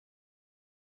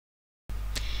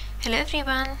Hello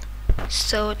everyone.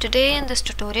 So today in this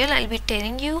tutorial I'll be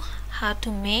telling you how to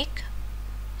make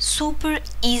super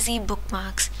easy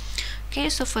bookmarks. Okay,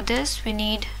 so for this we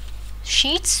need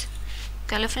sheets,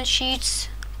 colorful sheets,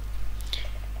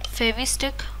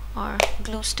 fevi-stick or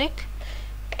glue stick,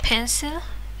 pencil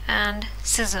and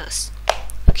scissors.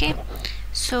 Okay,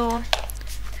 so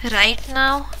right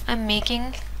now I'm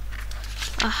making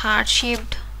a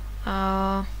heart-shaped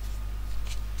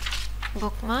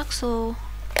bookmark. So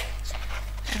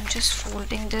I'm just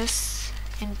folding this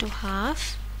into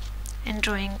half and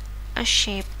drawing a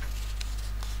shape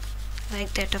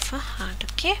like that of a heart.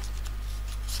 Okay,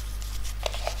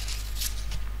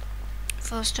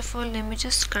 first of all let me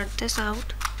just cut this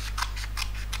out,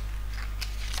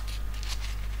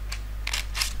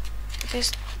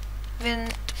 because when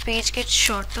the page gets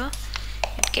shorter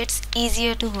it gets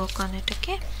easier to work on it.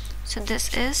 Okay, so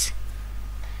this is,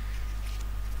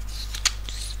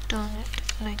 just turn it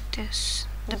like this,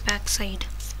 the back side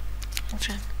in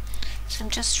front. So I'm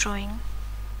just drawing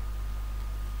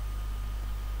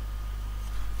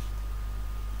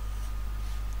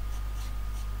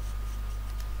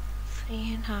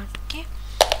freehand heart. Okay,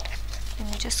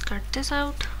 let me just cut this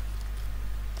out.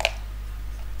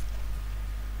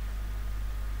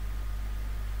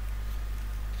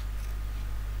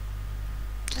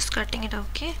 Just cutting it out.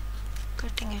 Okay,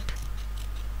 cutting it.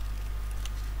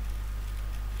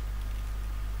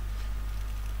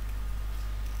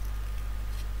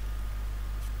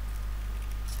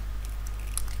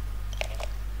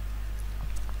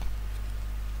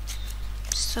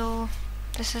 So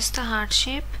this is the heart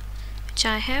shape which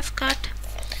I have cut.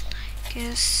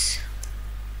 Yes,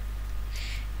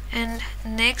 and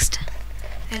next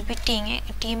I'll be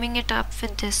teaming it up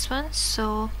with this one.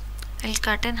 So I'll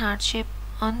cut an heart shape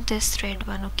on this red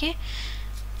one. Okay,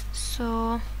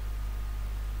 so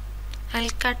I'll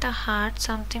cut a heart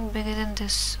something bigger than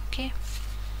this. Okay,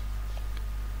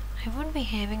 I won't be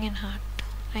having a heart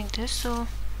like this, so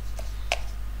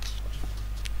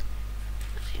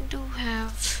I do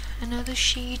have another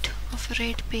sheet of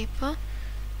red paper.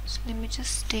 So let me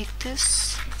just take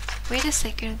this. Wait a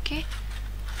second. Okay,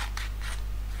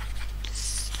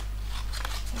 just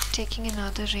taking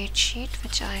another red sheet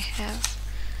which I have,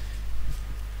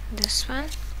 this one,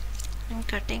 and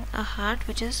cutting a heart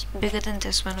which is bigger than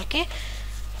this one. Okay,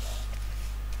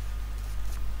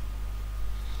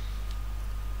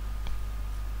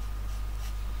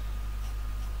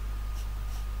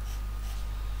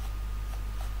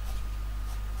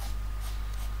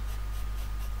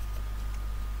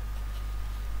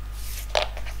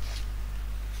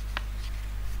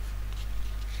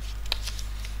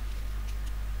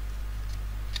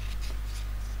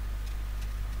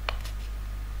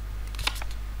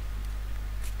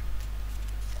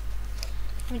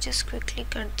 let me just quickly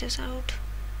cut this out.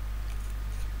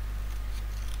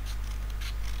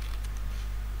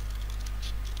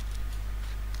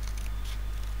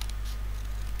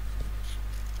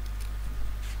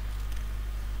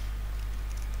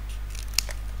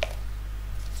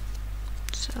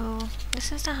 So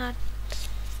this is the heart.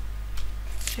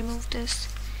 Remove this.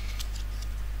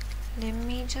 Let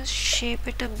me just shape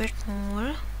it a bit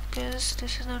more, because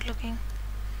this is not looking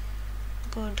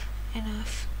good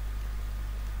enough.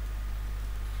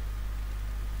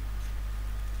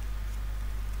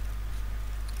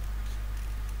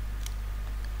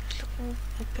 It's looking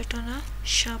a bit on a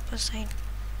sharper side,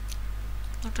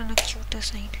 not on a cuter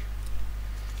side.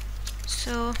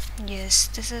 So yes,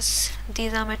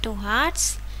 these are my two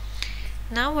hearts.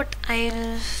 Now what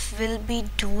I will be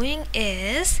doing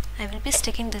is I will be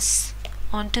sticking this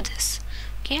onto this.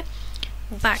 Okay,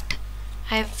 but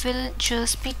I will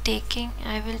just be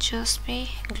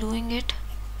gluing it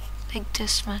like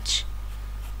this much.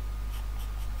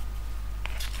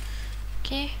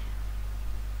 Okay,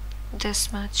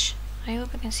 this much. I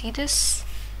hope you can see this.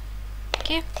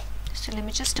 Okay, so let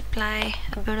me just apply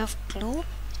a bit of glue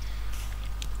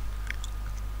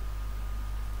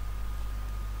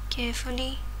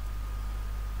carefully.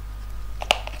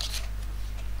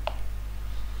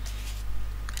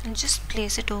 And just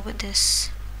place it over this.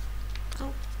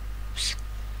 Oops.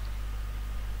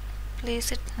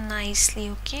 Place it nicely.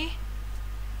 Okay,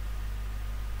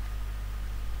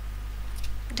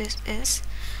 it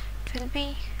will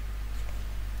be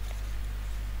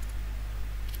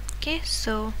okay.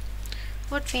 So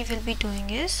what we will be doing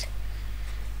is,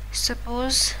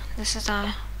 suppose this is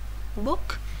our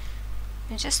book,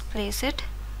 you just place it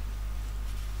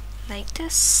like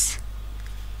this.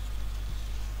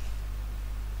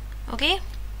 Okay,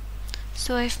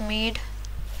 so I've made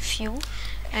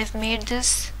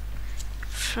this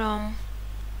from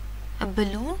a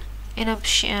balloon, in a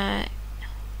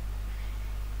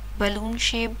balloon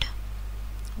shaped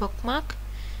bookmark,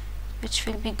 which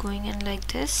will be going in like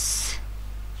this.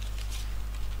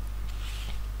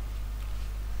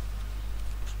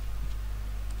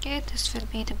 Okay, this will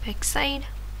be the back side.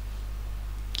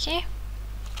 Okay,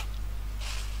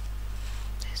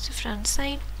 there's the front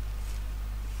side.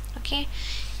 Okay,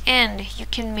 and you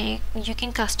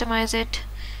can customize it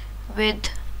with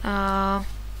the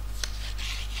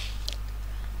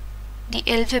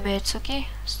alphabets, okay,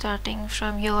 starting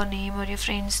from your name or your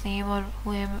friend's name or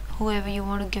whoever you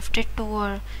want to gift it to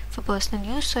or for personal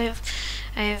use. So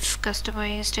I've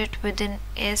customized it with an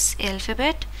S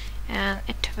alphabet, and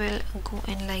it will go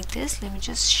in like this. Let me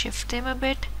just shift them a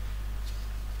bit.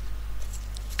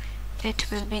 It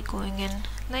will be going in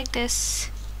like this.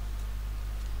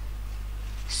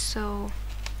 So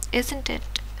isn't it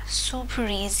super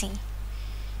easy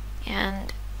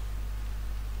and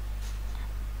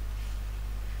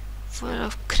full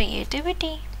of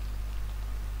creativity?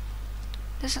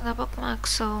 This is the bookmark.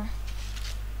 So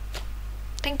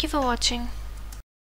thank you for watching.